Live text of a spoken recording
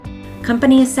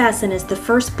Company Assassin is the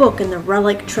first book in the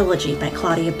Relic trilogy by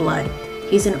Claudia Blood.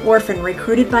 He's an orphan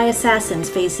recruited by assassins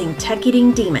facing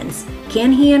tech-eating demons.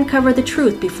 Can he uncover the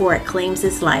truth before it claims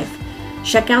his life?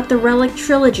 Check out the Relic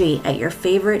trilogy at your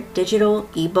favorite digital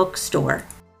ebook store.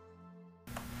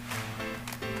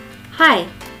 Hi,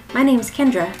 my name's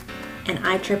Kendra, and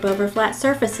I trip over flat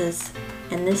surfaces.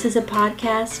 And this is a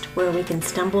podcast where we can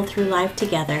stumble through life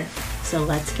together. So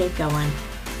let's get going.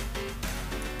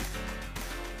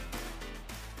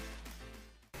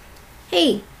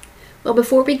 Hey, well,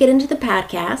 before we get into the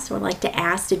podcast, I would like to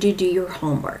ask, did you do your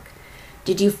homework?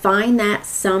 Did you find that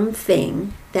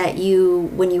something that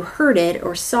when you heard it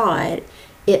or saw it,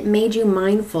 it made you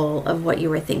mindful of what you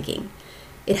were thinking?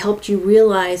 It helped you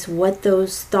realize what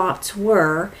those thoughts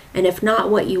were, and if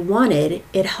not what you wanted,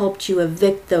 it helped you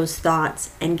evict those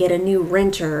thoughts and get a new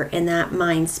renter in that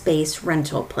mind space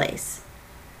rental place.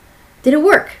 Did it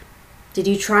work? Did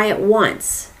you try it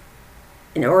once?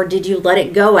 Or did you let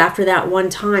it go after that one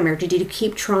time? Or did you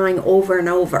keep trying over and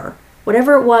over?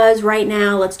 Whatever it was right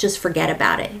now, let's just forget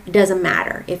about it. It doesn't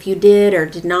matter. If you did or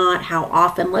did not, how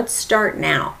often, let's start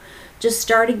now. Just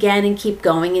start again and keep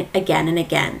going again and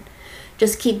again.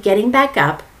 Just keep getting back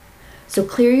up. So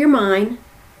clear your mind,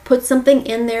 put something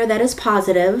in there that is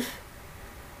positive,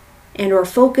 and or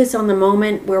focus on the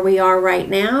moment where we are right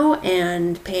now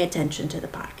and pay attention to the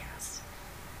podcast.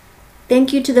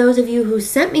 Thank you to those of you who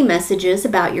sent me messages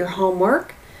about your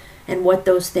homework and what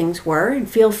those things were. And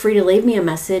feel free to leave me a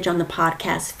message on the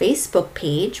podcast Facebook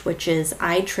page, which is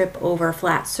I Trip Over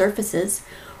Flat Surfaces,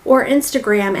 or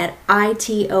Instagram at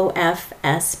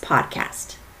ITOFS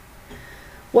Podcast.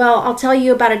 Well, I'll tell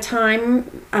you about a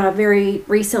time very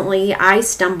recently I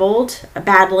stumbled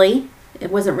badly. It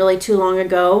wasn't really too long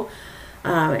ago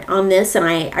on this, and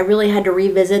I really had to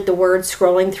revisit the words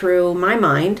scrolling through my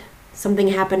mind. Something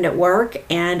happened at work,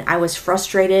 and I was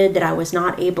frustrated that I was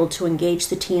not able to engage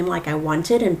the team like I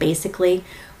wanted, and basically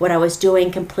what I was doing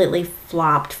completely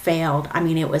flopped, failed. I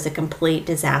mean, it was a complete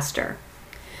disaster.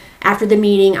 After the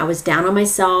meeting, I was down on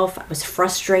myself, I was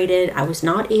frustrated, I was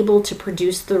not able to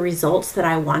produce the results that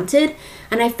I wanted,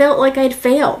 and I felt like I'd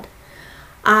failed.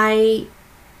 I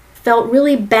felt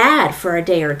really bad for a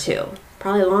day or two,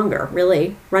 probably longer,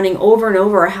 really, running over and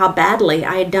over how badly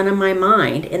I had done in my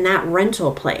mind in that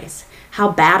rental place, how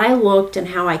bad I looked and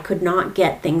how I could not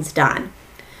get things done.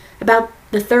 About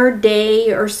the third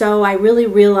day or so, I really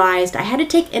realized I had to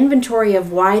take inventory of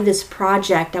why this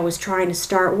project I was trying to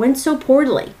start went so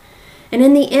poorly. And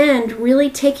in the end, really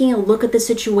taking a look at the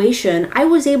situation, I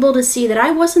was able to see that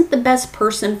I wasn't the best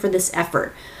person for this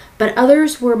effort, but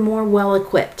others were more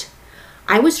well-equipped.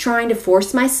 I was trying to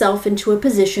force myself into a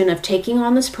position of taking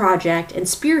on this project and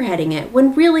spearheading it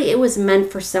when really it was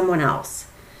meant for someone else.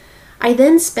 I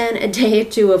then spent a day or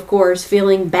two, of course,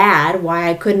 feeling bad why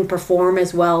I couldn't perform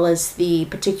as well as the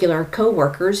particular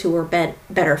coworkers who were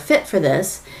better fit for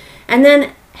this, and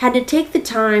then had to take the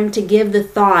time to give the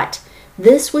thought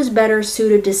this was better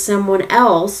suited to someone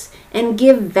else and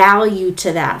give value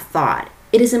to that thought.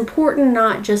 It is important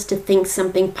not just to think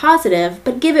something positive,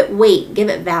 but give it weight, give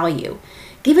it value.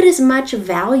 Give it as much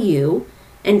value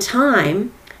and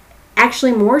time,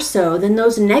 actually more so than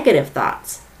those negative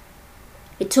thoughts.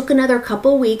 It took another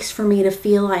couple weeks for me to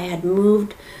feel I had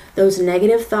moved those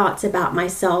negative thoughts about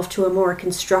myself to a more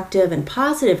constructive and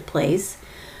positive place,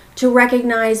 to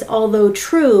recognize, although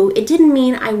true, it didn't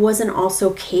mean I wasn't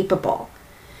also capable.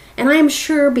 And I am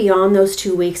sure beyond those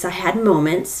 2 weeks I had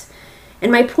moments,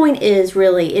 and my point is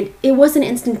really, it wasn't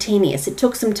instantaneous, it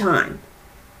took some time.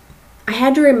 I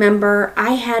had to remember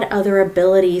I had other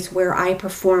abilities where I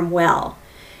perform well,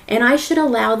 and I should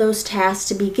allow those tasks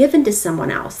to be given to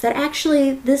someone else, that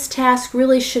actually this task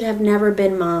really should have never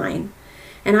been mine,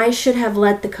 and I should have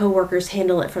let the coworkers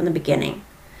handle it from the beginning.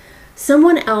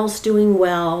 Someone else doing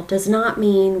well does not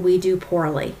mean we do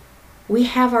poorly. We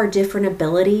have our different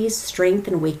abilities, strengths,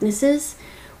 and weaknesses.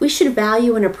 We should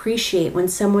value and appreciate when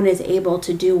someone is able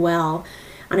to do well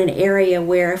on an area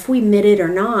where, if we admit it or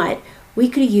not, we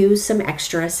could use some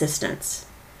extra assistance.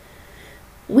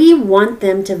 We want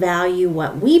them to value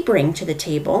what we bring to the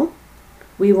table.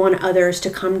 We want others to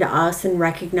come to us and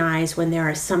recognize when there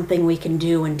is something we can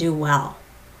do and do well,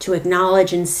 to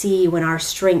acknowledge and see when our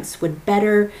strengths would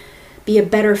be a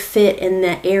better fit in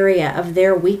the area of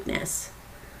their weakness.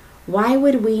 Why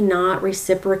would we not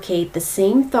reciprocate the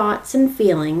same thoughts and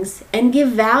feelings and give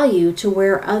value to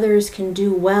where others can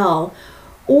do well,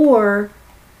 or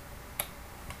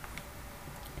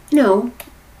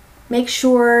make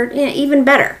sure even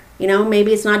better.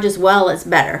 Maybe it's not just well, it's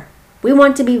better. We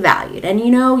want to be valued, and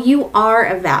you are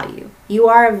a value. You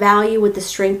are a value with the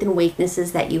strengths and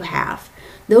weaknesses that you have.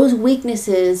 Those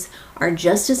weaknesses are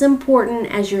just as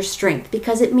important as your strength,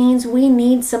 because it means we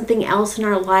need something else in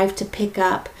our life to pick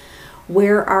up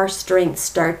where our strengths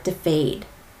start to fade.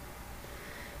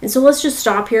 And so let's just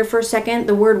stop here for a second.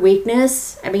 The word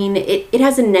weakness, I mean, it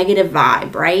has a negative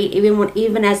vibe, right?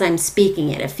 Even as I'm speaking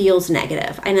it feels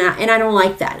negative. And I don't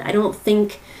like that. I don't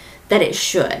think that it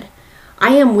should.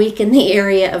 I am weak in the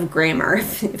area of grammar,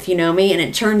 if you know me, and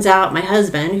it turns out my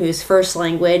husband, whose first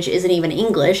language isn't even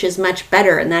English, is much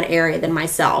better in that area than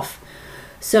myself.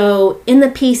 So in the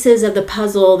pieces of the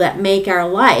puzzle that make our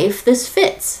life, this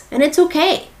fits, and it's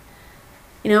okay.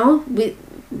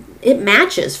 It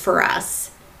matches for us.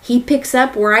 He picks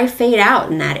up where I fade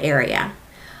out in that area.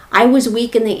 I was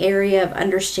weak in the area of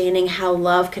understanding how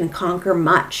love can conquer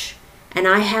much. And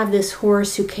I have this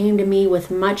horse who came to me with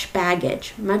much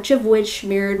baggage, much of which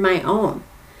mirrored my own.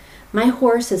 My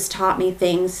horse has taught me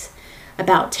things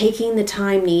about taking the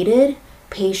time needed,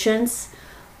 patience,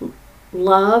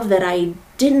 love that I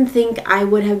didn't think I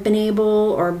would have been able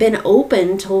or been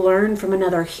open to learn from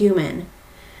another human.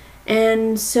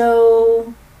 And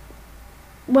so,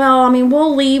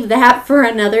 we'll leave that for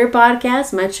another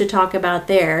podcast, much to talk about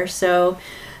there. So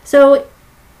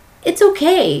it's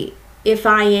okay if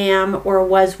I am or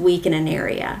was weak in an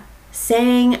area.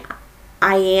 Saying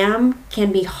I am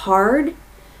can be hard,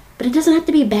 but it doesn't have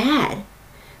to be bad.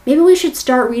 Maybe we should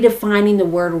start redefining the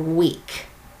word weak.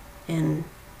 And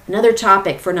another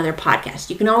topic for another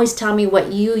podcast. You can always tell me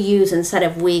what you use instead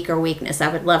of weak or weakness.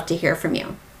 I would love to hear from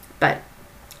you. But,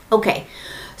 okay.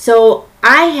 So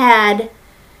I had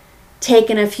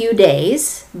taken a few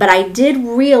days, but I did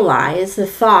realize the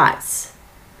thoughts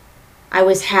I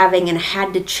was having and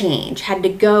had to change, had to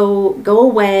go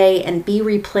away and be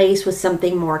replaced with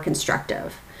something more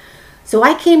constructive. So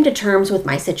I came to terms with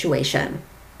my situation.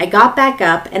 I got back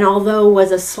up, and although it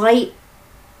was a slight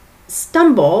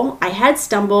stumble, I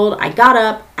got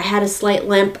up, I had a slight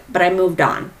limp, but I moved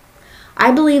on.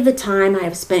 I believe the time I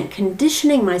have spent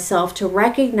conditioning myself to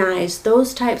recognize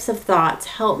those types of thoughts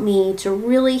helped me to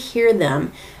really hear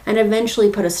them and eventually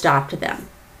put a stop to them.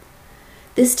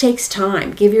 This takes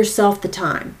time. Give yourself the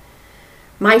time.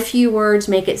 My few words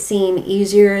make it seem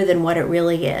easier than what it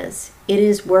really is. It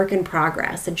is work in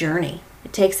progress, a journey.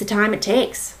 It takes the time it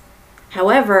takes.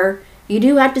 However, you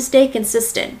do have to stay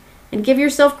consistent and give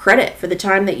yourself credit for the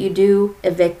time that you do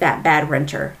evict that bad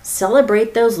renter.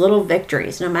 Celebrate those little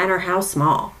victories, no matter how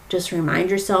small. Just remind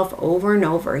yourself over and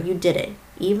over you did it,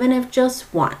 even if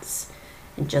just once,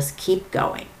 and just keep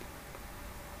going.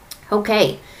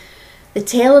 Okay. The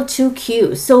Tale of Two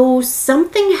Qs. So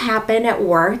something happened at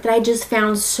work that I just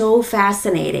found so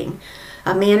fascinating.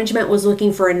 Management was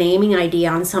looking for a naming idea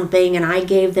on something, and I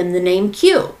gave them the name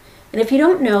Q. And if you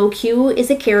don't know, Q is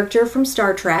a character from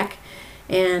Star Trek,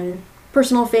 and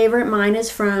personal favorite, mine is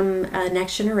from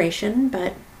Next Generation.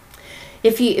 But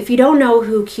if you don't know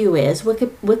who Q is,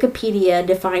 Wikipedia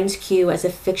defines Q as a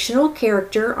fictional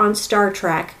character on Star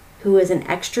Trek who is an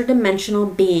extra-dimensional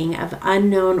being of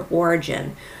unknown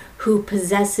origin, who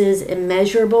possesses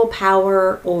immeasurable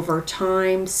power over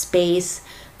time, space,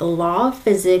 the law of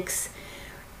physics,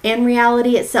 and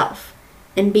reality itself,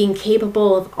 and being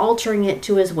capable of altering it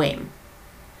to his whim.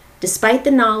 Despite the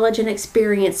knowledge and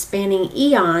experience spanning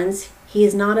eons, he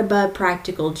is not above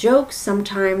practical jokes,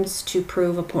 sometimes to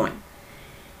prove a point.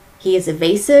 He is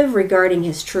evasive regarding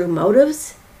his true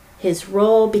motives. His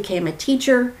role became a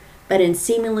teacher, but in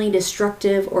seemingly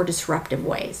destructive or disruptive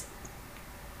ways.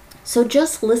 So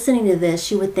just listening to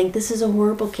this, you would think this is a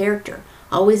horrible character,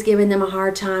 always giving them a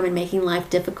hard time and making life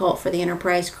difficult for the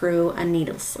Enterprise crew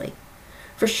needlessly.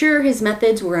 For sure, his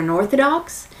methods were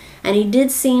unorthodox, and he did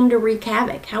seem to wreak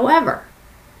havoc. However,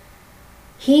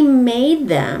 he made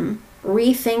them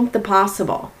rethink the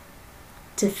possible,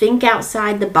 to think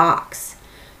outside the box.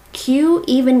 Q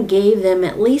even gave them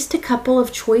at least a couple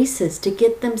of choices to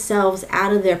get themselves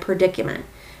out of their predicament.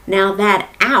 Now, that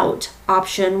out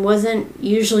option wasn't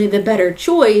usually the better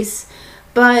choice,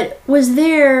 but was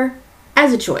there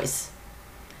as a choice.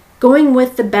 Going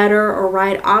with the better or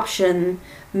right option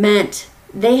meant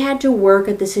they had to work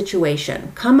at the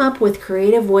situation, come up with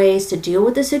creative ways to deal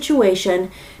with the situation,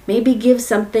 maybe give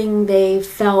something they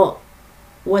felt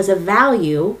was of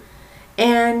value,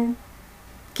 and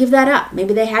give that up.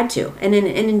 Maybe they had to. And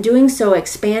in doing so,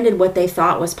 expanded what they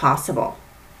thought was possible.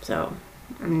 So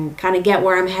kind of get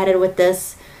where I'm headed with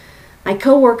this. My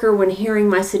coworker, when hearing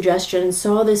my suggestion,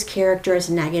 saw this character as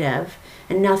negative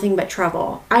and nothing but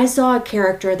trouble. I saw a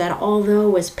character that, although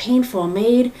was painful,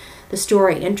 made the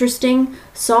story interesting,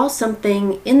 saw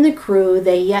something in the crew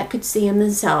they yet could see in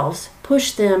themselves,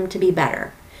 pushed them to be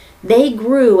better. They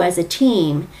grew as a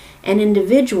team and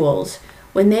individuals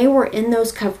when they were in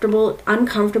those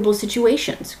uncomfortable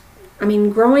situations. I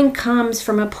mean, growing comes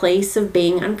from a place of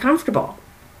being uncomfortable.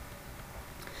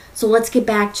 So let's get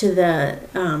back to the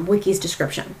wiki's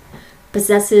description.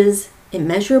 Possesses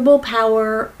immeasurable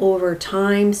power over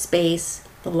time, space,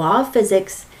 the law of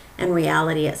physics, and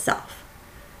reality itself.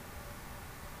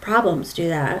 Problems do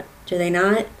that, do they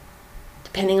not?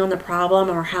 Depending on the problem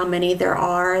or how many there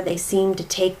are, they seem to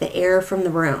take the air from the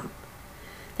room.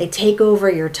 They take over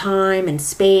your time and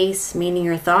space, meaning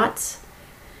your thoughts.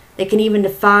 They can even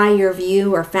defy your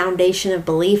view or foundation of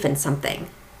belief in something.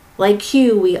 Like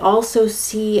Q, we also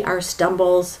see our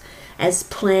stumbles as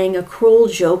playing a cruel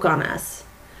joke on us.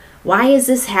 Why is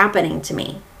this happening to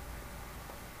me?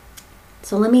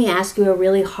 So let me ask you a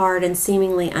really hard and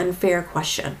seemingly unfair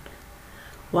question.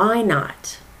 Why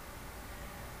not?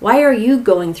 Why are you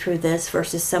going through this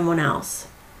versus someone else?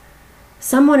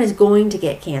 Someone is going to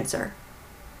get cancer.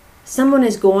 Someone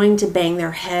is going to bang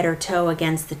their head or toe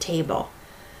against the table.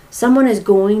 Someone is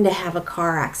going to have a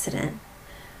car accident.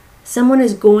 Someone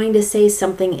is going to say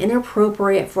something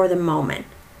inappropriate for the moment.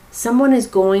 Someone is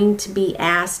going to be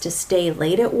asked to stay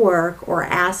late at work or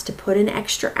asked to put in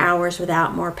extra hours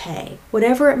without more pay.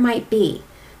 Whatever it might be,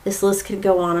 this list could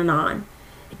go on and on.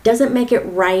 It doesn't make it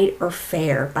right or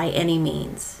fair by any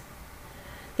means.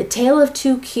 The tale of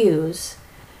two Qs.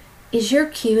 Is your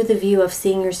Q the view of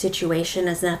seeing your situation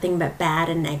as nothing but bad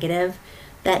and negative,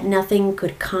 that nothing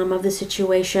could come of the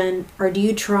situation? Or do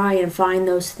you try and find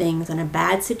those things in a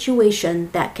bad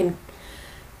situation that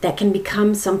can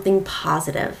become something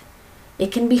positive?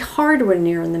 It can be hard when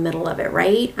you're in the middle of it,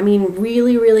 right? I mean,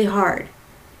 really, really hard.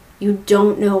 You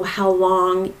don't know how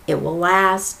long it will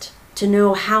last, to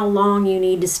know how long you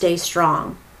need to stay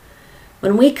strong.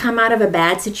 When we come out of a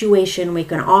bad situation, we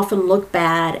can often look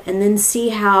bad and then see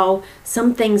how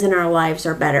some things in our lives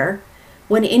are better.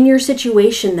 When in your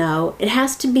situation, though, it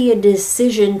has to be a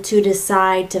decision to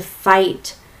decide to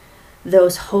fight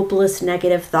those hopeless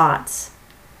negative thoughts.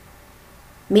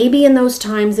 Maybe in those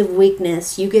times of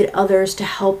weakness, you get others to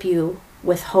help you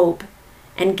with hope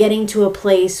and getting to a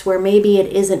place where maybe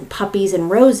it isn't puppies and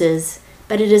roses,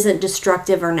 but it isn't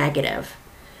destructive or negative.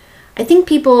 I think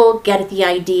people get the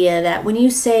idea that when you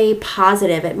say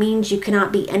positive, it means you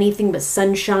cannot be anything but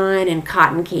sunshine and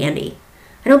cotton candy.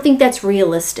 I don't think that's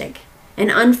realistic and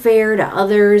unfair to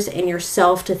others and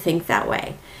yourself to think that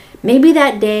way. Maybe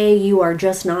that day you are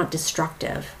just not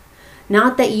destructive.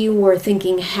 Not that you were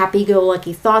thinking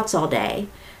happy-go-lucky thoughts all day.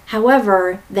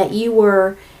 However, that you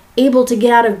were able to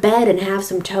get out of bed and have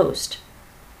some toast.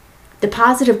 The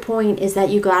positive point is that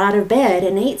you got out of bed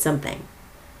and ate something.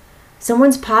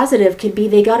 Someone's positive could be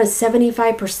they got a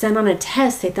 75% on a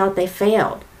test they thought they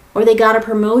failed, or they got a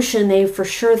promotion they for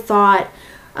sure thought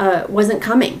wasn't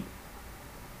coming.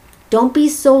 Don't be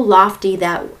so lofty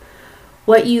that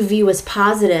what you view as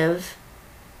positive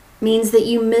means that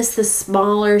you miss the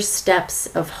smaller steps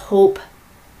of hope,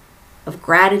 of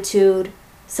gratitude,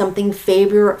 something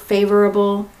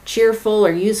favorable, cheerful,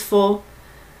 or useful.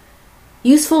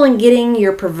 Useful in getting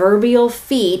your proverbial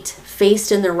feet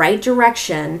faced in the right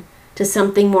direction to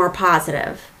something more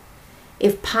positive.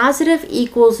 If positive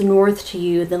equals north to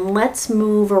you, then let's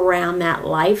move around that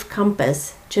life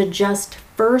compass to just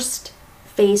first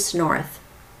face north.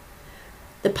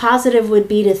 The positive would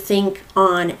be to think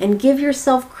on and give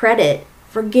yourself credit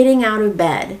for getting out of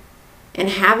bed and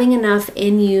having enough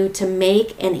in you to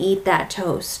make and eat that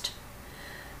toast.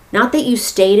 Not that you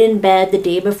stayed in bed the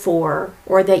day before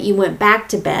or that you went back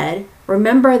to bed.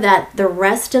 Remember that the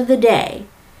rest of the day,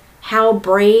 how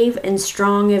brave and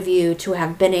strong of you to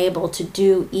have been able to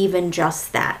do even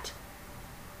just that.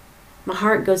 My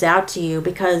heart goes out to you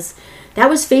because that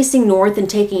was facing north and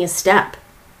taking a step.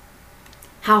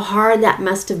 How hard that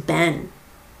must have been,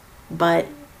 but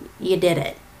you did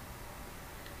it.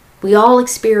 We all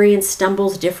experience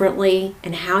stumbles differently,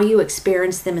 and how you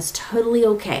experience them is totally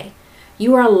okay.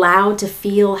 You are allowed to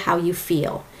feel how you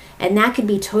feel, and that could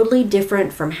be totally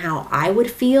different from how I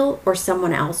would feel or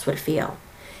someone else would feel.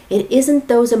 It isn't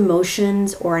those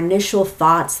emotions or initial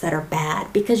thoughts that are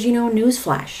bad, because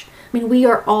newsflash. I mean, we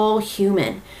are all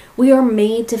human. We are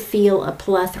made to feel a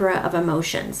plethora of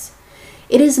emotions.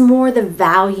 It is more the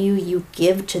value you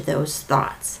give to those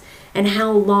thoughts and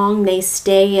how long they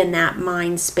stay in that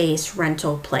mind space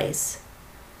rental place.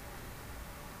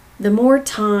 The more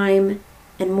time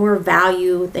and more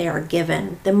value they are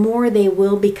given, the more they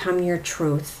will become your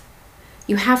truth.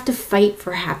 You have to fight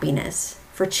for happiness,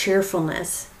 for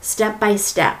cheerfulness, step by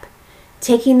step,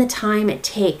 taking the time it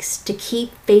takes to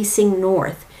keep facing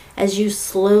north as you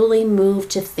slowly move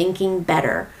to thinking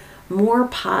better, more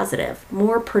positive,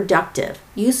 more productive,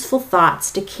 useful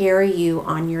thoughts to carry you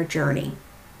on your journey.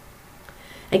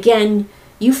 Again,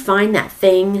 you find that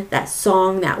thing, that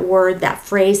song, that word, that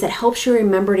phrase that helps you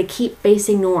remember to keep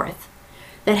facing north,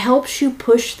 that helps you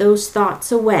push those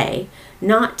thoughts away,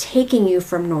 not taking you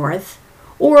from north,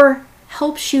 or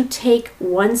helps you take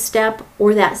one step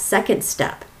or that second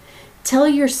step. Tell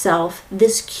yourself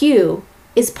this cue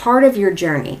is part of your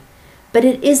journey, but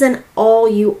it isn't all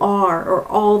you are or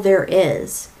all there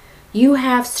is. You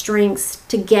have strengths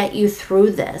to get you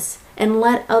through this, and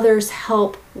let others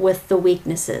help with the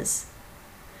weaknesses.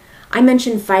 I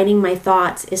mentioned fighting my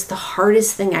thoughts is the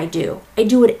hardest thing I do. I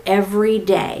do it every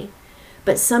day,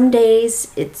 but some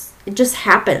days it just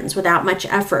happens without much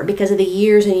effort because of the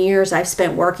years and years I've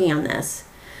spent working on this.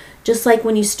 Just like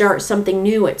when you start something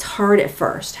new, it's hard at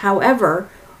first. However,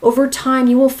 over time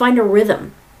you will find a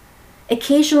rhythm.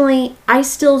 Occasionally, I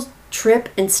still trip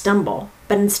and stumble,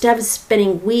 but instead of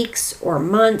spending weeks or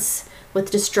months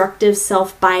with destructive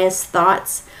self-biased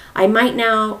thoughts, I might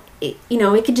now,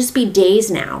 it could just be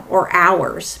days now or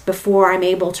hours before I'm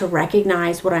able to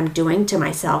recognize what I'm doing to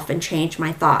myself and change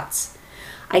my thoughts.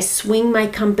 I swing my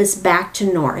compass back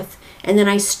to north, and then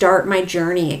I start my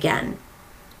journey again.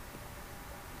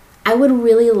 I would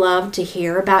really love to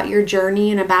hear about your journey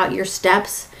and about your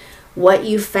steps, what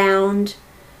you found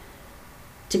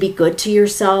to be good to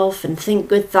yourself and think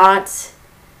good thoughts.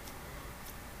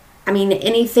 I mean,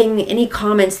 any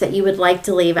comments that you would like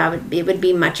to leave, it would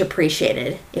be much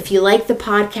appreciated. If you like the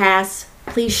podcast,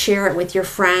 please share it with your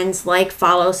friends, like,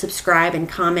 follow, subscribe, and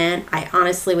comment. I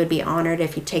honestly would be honored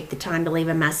if you take the time to leave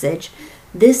a message.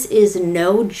 This is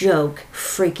no joke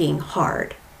freaking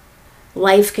hard.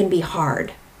 Life can be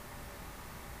hard.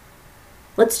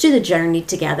 Let's do the journey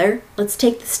together. Let's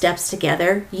take the steps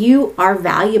together. You are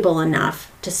valuable enough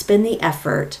to spend the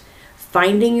effort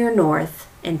finding your north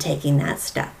and taking that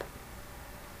step.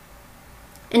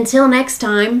 Until next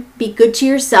time, be good to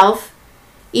yourself,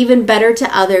 even better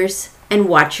to others, and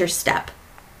watch your step.